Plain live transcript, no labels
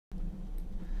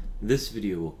This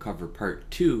video will cover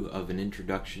part 2 of an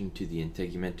introduction to the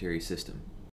integumentary system.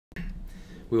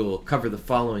 We will cover the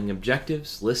following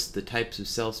objectives: list the types of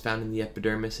cells found in the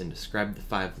epidermis and describe the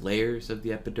 5 layers of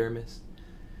the epidermis,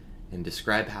 and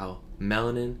describe how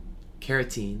melanin,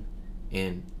 carotene,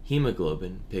 and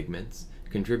hemoglobin pigments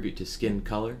contribute to skin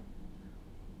color,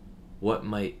 what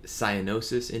might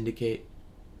cyanosis indicate,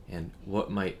 and what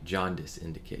might jaundice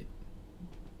indicate.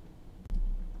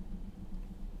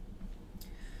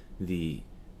 The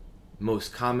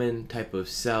most common type of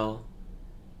cell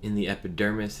in the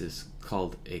epidermis is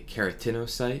called a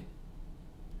keratinocyte.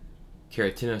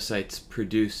 Keratinocytes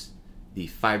produce the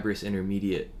fibrous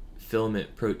intermediate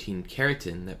filament protein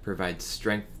keratin that provides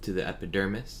strength to the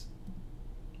epidermis.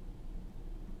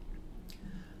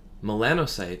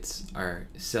 Melanocytes are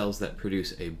cells that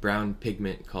produce a brown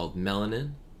pigment called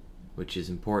melanin, which is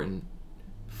important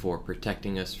for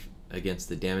protecting us against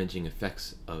the damaging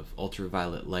effects of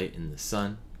ultraviolet light in the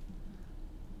sun.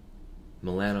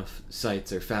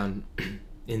 Melanocytes are found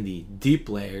in the deep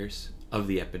layers of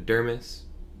the epidermis,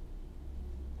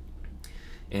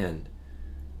 and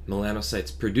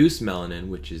melanocytes produce melanin,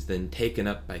 which is then taken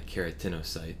up by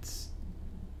keratinocytes.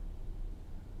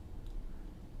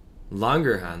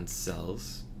 Langerhans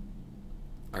cells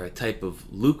are a type of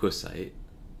leukocyte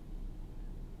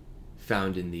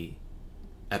found in the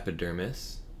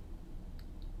epidermis.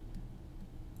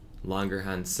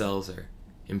 Langerhans cells are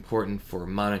important for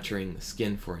monitoring the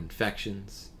skin for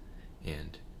infections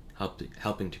and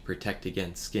helping to protect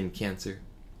against skin cancer.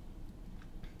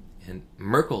 And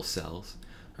Merkel cells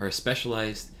are a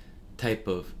specialized type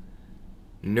of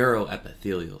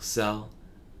neuroepithelial cell,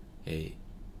 a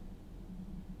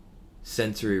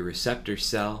sensory receptor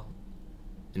cell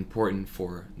important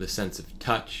for the sense of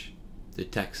touch,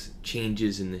 detects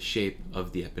changes in the shape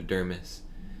of the epidermis,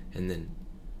 and then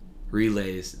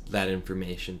relays that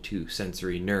information to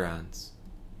sensory neurons.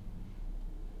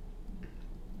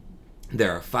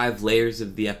 There are 5 layers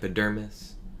of the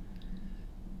epidermis.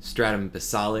 Stratum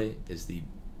basale is the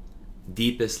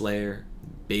deepest layer,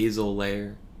 basal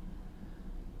layer,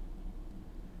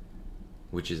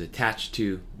 which is attached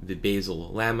to the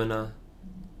basal lamina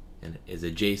and is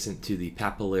adjacent to the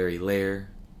papillary layer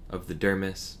of the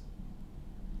dermis.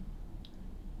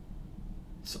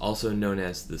 It's also known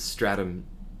as the stratum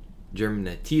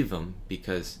germinativum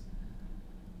because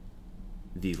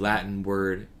the Latin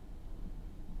word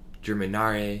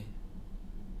germinare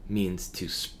means to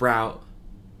sprout.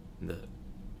 The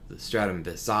stratum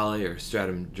basale or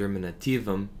stratum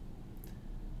germinativum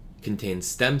contains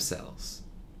stem cells,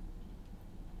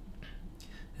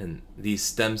 and these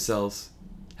stem cells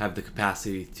have the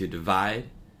capacity to divide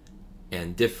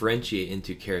and differentiate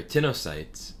into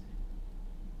keratinocytes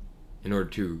in order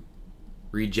to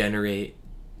regenerate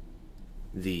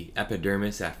the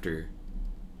epidermis after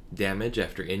damage,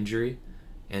 after injury,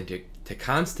 and to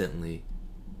constantly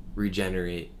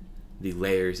regenerate the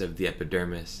layers of the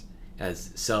epidermis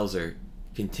as cells are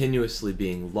continuously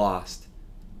being lost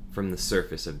from the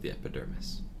surface of the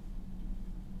epidermis.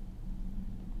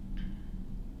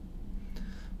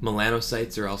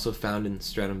 Melanocytes are also found in the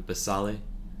stratum basale,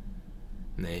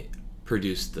 and they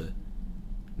produce the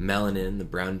melanin, the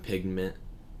brown pigment,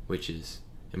 which is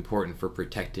important for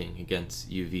protecting against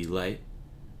UV light.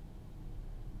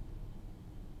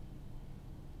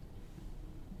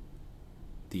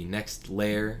 The next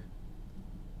layer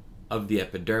of the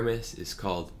epidermis is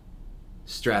called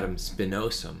stratum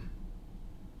spinosum,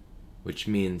 which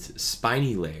means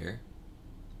spiny layer.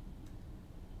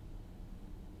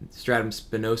 Stratum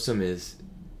spinosum is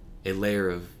a layer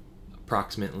of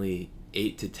approximately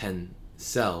 8 to 10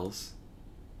 cells.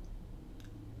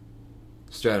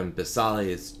 Stratum basale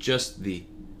is just the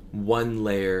one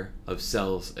layer of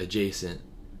cells adjacent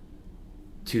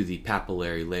to the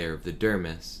papillary layer of the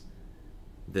dermis.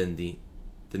 Then the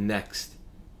next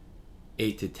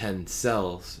 8 to 10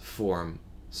 cells form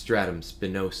stratum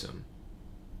spinosum.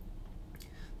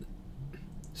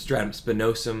 Stratum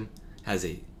spinosum has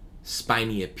a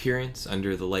spiny appearance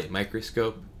under the light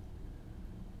microscope.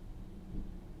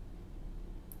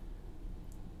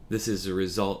 This is a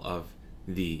result of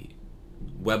the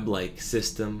web-like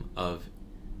system of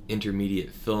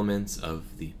intermediate filaments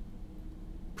of the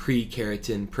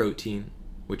pre-keratin protein,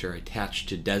 which are attached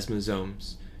to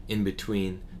desmosomes in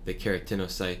between the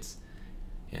keratinocytes.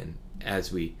 And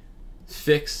as we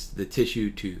fix the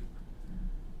tissue to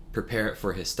prepare it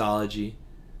for histology,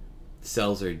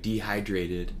 cells are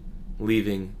dehydrated,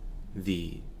 leaving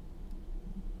the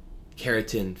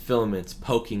keratin filaments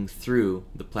poking through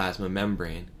the plasma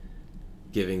membrane,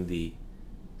 giving the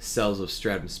cells of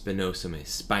stratum spinosum a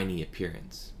spiny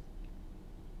appearance.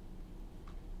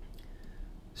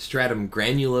 Stratum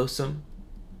granulosum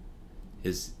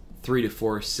is 3 to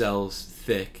 4 cells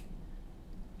thick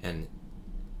and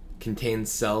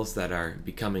contains cells that are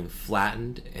becoming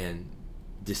flattened and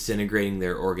disintegrating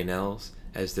their organelles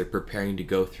as they're preparing to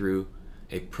go through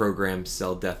a programmed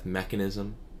cell death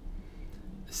mechanism.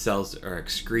 The cells are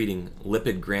excreting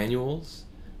lipid granules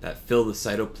that fill the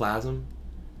cytoplasm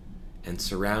and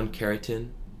surround keratin,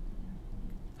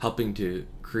 helping to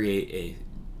create a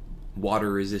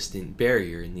water-resistant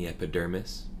barrier in the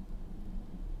epidermis.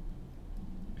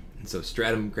 And so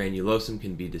stratum granulosum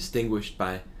can be distinguished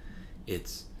by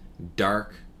its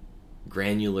dark,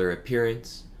 granular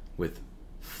appearance with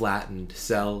flattened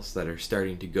cells that are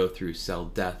starting to go through cell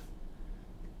death.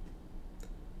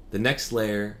 The next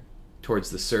layer towards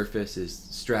the surface is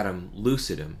stratum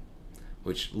lucidum,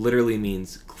 which literally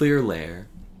means clear layer.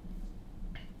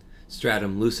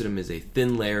 Stratum lucidum is a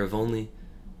thin layer of only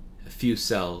a few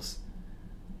cells,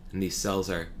 and these cells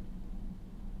are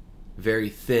very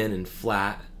thin and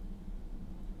flat,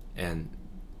 and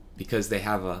because they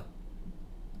have a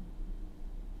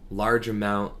large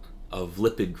amount of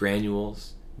lipid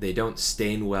granules, they don't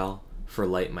stain well for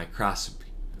light microscopy.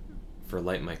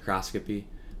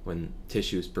 When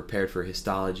tissue is prepared for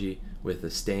histology with a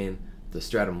stain, the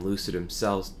stratum lucidum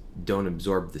cells don't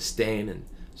absorb the stain, and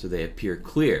so they appear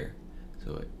clear.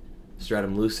 So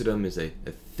stratum lucidum is a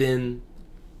thin,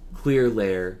 clear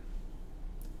layer,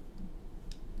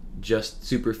 just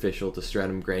superficial to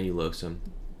stratum granulosum.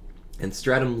 And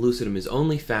stratum lucidum is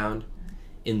only found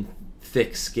in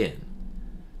thick skin.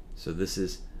 So this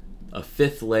is a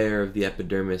fifth layer of the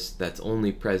epidermis that's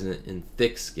only present in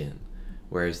thick skin,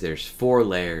 whereas there's 4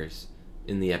 layers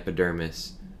in the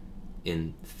epidermis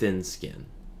in thin skin.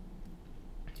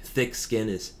 Thick skin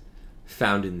is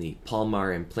found in the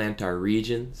palmar and plantar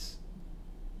regions,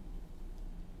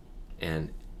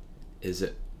 and is,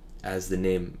 as the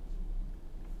name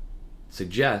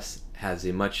suggests, has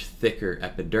a much thicker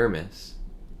epidermis,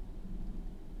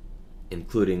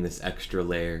 including this extra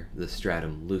layer, the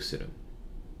stratum lucidum.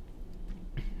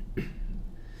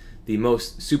 The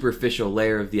most superficial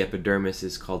layer of the epidermis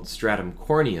is called stratum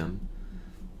corneum,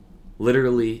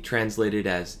 literally translated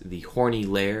as the horny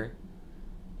layer.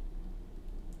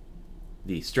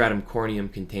 The stratum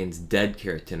corneum contains dead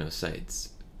keratinocytes,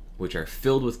 which are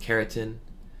filled with keratin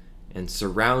and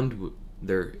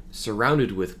they're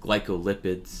surrounded with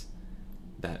glycolipids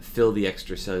that fill the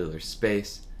extracellular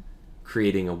space,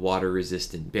 creating a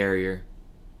water-resistant barrier.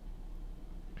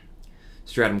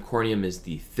 Stratum corneum is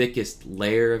the thickest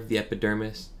layer of the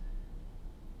epidermis.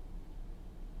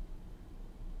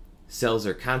 Cells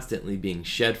are constantly being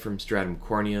shed from stratum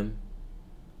corneum,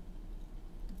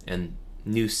 and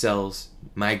new cells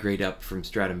migrate up from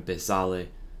stratum basale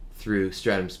through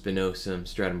stratum spinosum,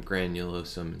 stratum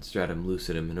granulosum, and stratum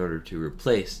lucidum in order to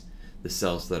replace the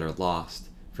cells that are lost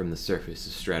from the surface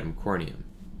of stratum corneum.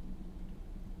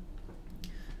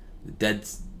 The dead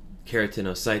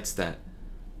keratinocytes that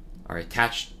are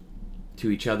attached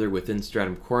to each other within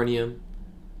stratum corneum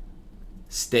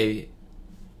stay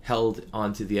held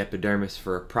onto the epidermis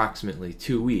for approximately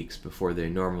 2 weeks before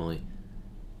they're normally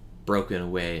broken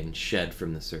away and shed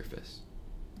from the surface.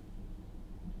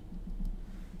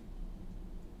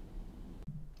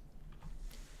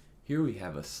 Here we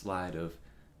have a slide of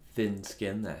thin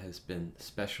skin that has been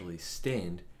specially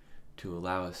stained to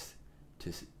allow us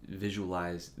to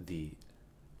visualize the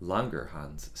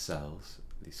Langerhans cells,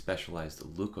 the specialized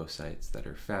leukocytes that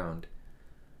are found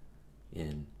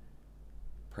in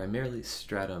primarily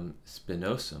stratum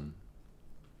spinosum.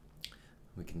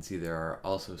 We can see there are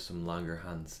also some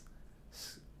Langerhans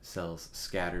cells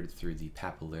scattered through the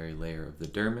papillary layer of the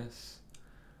dermis,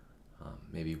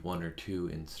 maybe 1 or 2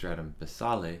 in stratum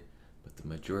basale, but the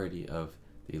majority of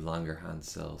the Langerhans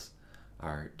cells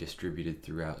are distributed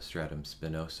throughout stratum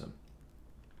spinosum.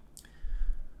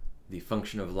 The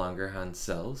function of Langerhans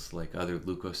cells, like other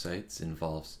leukocytes,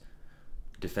 involves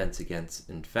defense against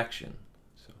infection.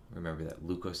 So remember that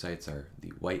leukocytes are the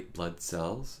white blood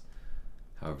cells.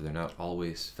 However, they're not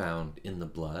always found in the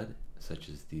blood, such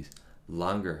as these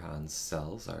Langerhans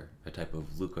cells are a type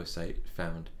of leukocyte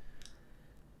found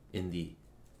in the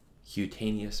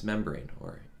cutaneous membrane,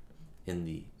 or in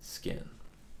the skin.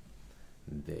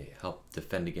 They help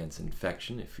defend against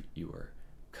infection if you are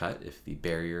cut. If the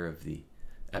barrier of the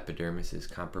epidermis is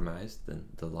compromised, then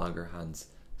the Langerhans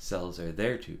cells are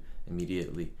there to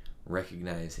immediately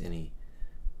recognize any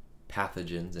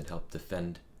pathogens and help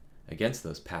defend against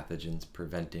those pathogens,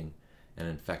 preventing an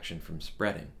infection from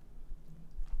spreading.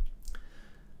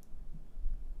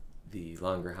 The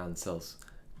Langerhans cells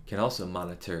can also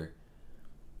monitor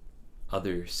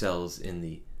other cells in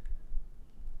the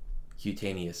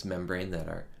cutaneous membrane that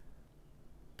are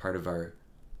part of our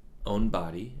own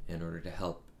body in order to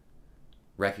help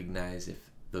recognize if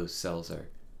those cells are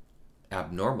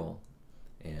abnormal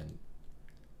and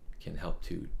can help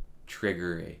to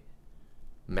trigger a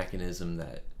mechanism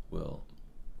that will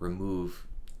remove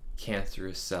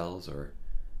cancerous cells or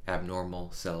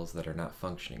abnormal cells that are not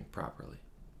functioning properly.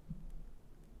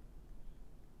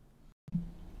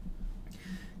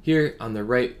 Here on the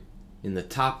right in the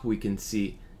top we can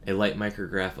see a light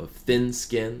micrograph of thin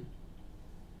skin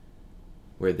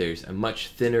where there's a much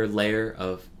thinner layer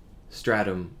of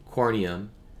stratum corneum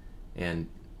and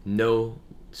no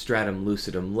stratum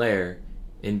lucidum layer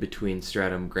in between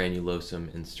stratum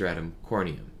granulosum and stratum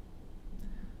corneum.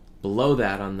 Below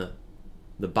that, on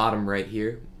the bottom right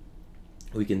here,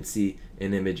 we can see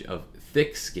an image of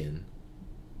thick skin.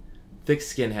 Thick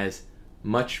skin has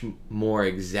much more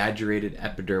exaggerated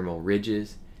epidermal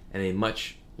ridges and a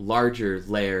much larger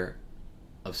layer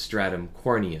of stratum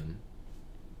corneum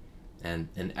and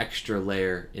an extra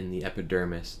layer in the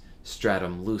epidermis,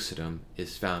 stratum lucidum,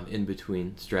 is found in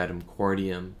between stratum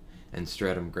corneum and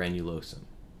stratum granulosum.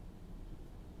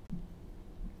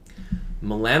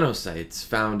 Melanocytes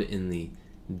found in the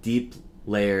deep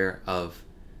layer of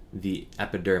the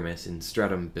epidermis in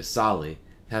stratum basale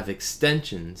have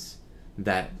extensions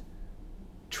that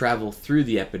travel through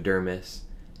the epidermis,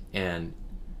 and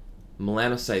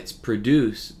melanocytes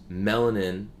produce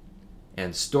melanin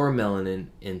and store melanin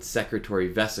in secretory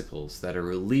vesicles that are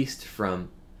released from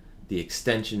the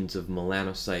extensions of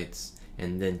melanocytes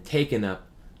and then taken up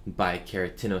by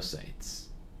keratinocytes.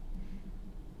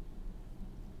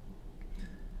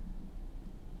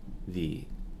 The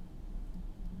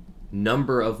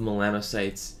number of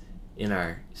melanocytes in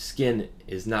our skin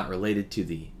is not related to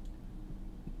the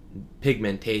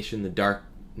pigmentation, the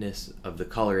darkness of the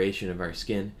coloration of our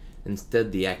skin.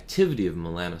 Instead, the activity of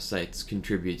melanocytes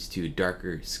contributes to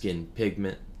darker skin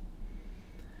pigment,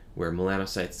 where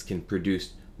melanocytes can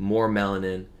produce more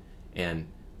melanin and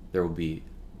there will be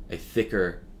a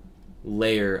thicker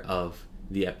layer of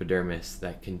the epidermis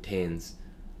that contains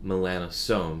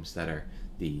melanosomes, that are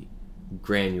the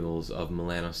granules of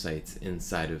melanocytes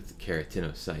inside of the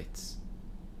keratinocytes.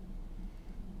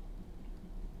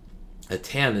 A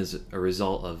tan is a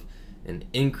result of an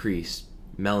increased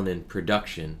melanin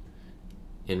production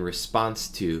in response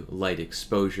to light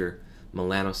exposure.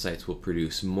 Melanocytes will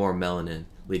produce more melanin,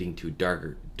 leading to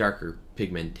darker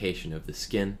pigmentation of the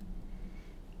skin.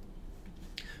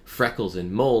 Freckles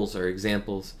and moles are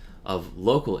examples of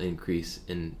local increase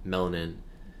in melanin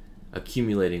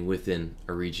accumulating within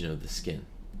a region of the skin.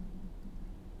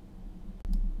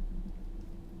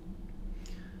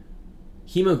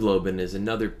 Hemoglobin is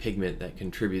another pigment that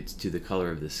contributes to the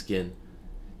color of the skin.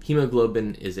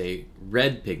 Hemoglobin is a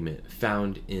red pigment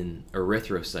found in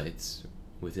erythrocytes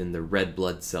within the red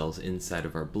blood cells inside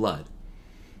of our blood.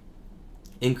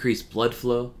 Increased blood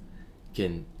flow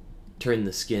can turn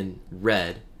the skin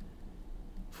red.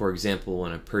 For example,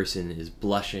 when a person is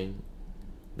blushing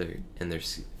and their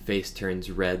face turns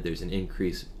red, there's an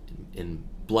increase in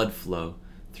blood flow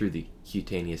through the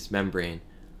cutaneous membrane,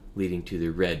 leading to the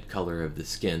red color of the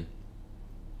skin.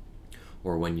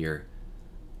 Or when you're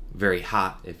very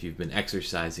hot, if you've been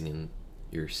exercising and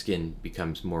your skin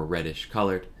becomes more reddish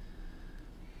colored,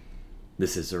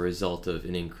 this is a result of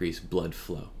an increased blood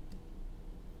flow.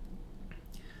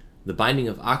 The binding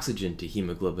of oxygen to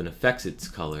hemoglobin affects its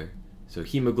color. So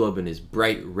hemoglobin is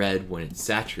bright red when it's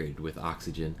saturated with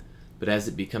oxygen, but as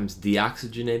it becomes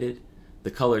deoxygenated,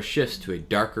 the color shifts to a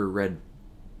darker red,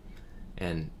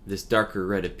 and this darker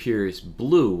red appears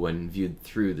blue when viewed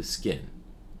through the skin.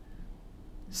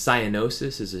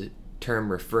 Cyanosis is a term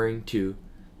referring to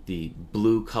the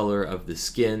blue color of the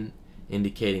skin,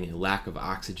 indicating a lack of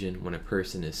oxygen when a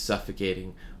person is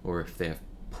suffocating or if they have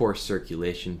poor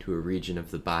circulation to a region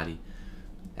of the body,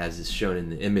 as is shown in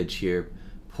the image here.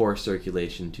 Poor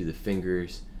circulation to the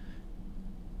fingers,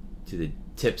 to the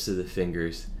tips of the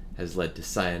fingers, has led to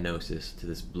cyanosis, to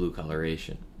this blue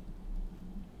coloration.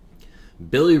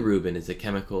 Bilirubin is a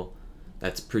chemical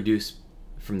that's produced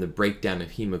from the breakdown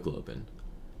of hemoglobin.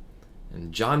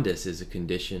 And jaundice is a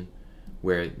condition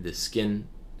where the skin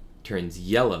turns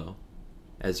yellow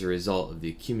as a result of the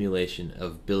accumulation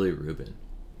of bilirubin.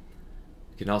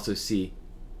 You can also see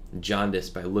jaundice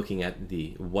by looking at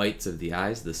the whites of the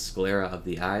eyes, the sclera of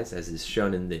the eyes, as is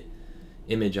shown in the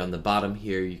image on the bottom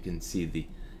here. You can see the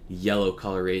yellow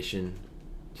coloration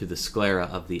to the sclera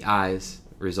of the eyes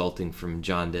resulting from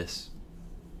jaundice.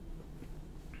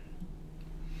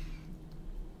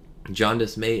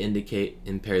 Jaundice may indicate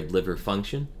impaired liver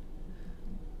function.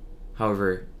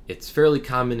 However, It's fairly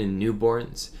common in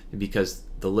newborns because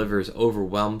the liver is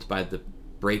overwhelmed by the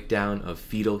breakdown of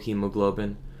fetal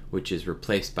hemoglobin, which is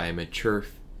replaced by a mature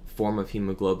form of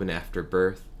hemoglobin after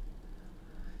birth.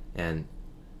 And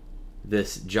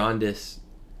this jaundice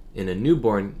in a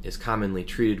newborn is commonly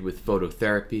treated with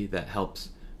phototherapy that helps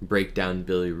break down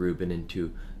bilirubin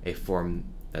into a form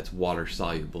that's water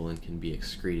soluble and can be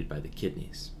excreted by the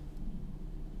kidneys.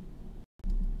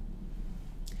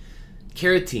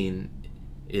 Carotene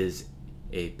is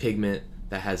a pigment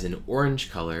that has an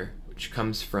orange color, which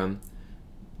comes from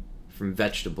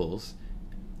vegetables.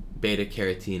 Beta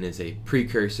carotene is a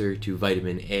precursor to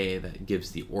vitamin A that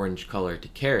gives the orange color to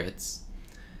carrots.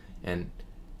 And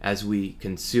as we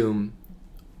consume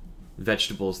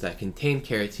vegetables that contain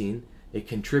carotene, it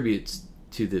contributes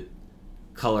to the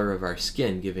color of our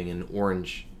skin, giving an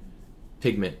orange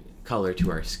pigment color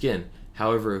to our skin.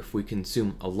 However, if we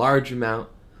consume a large amount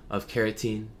of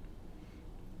carotene,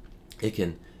 it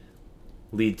can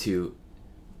lead to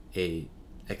a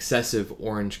excessive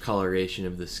orange coloration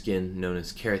of the skin known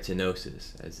as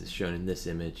carotenosis, as is shown in this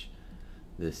image.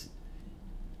 This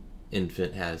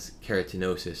infant has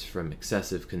carotenosis from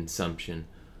excessive consumption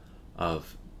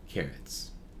of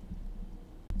carrots.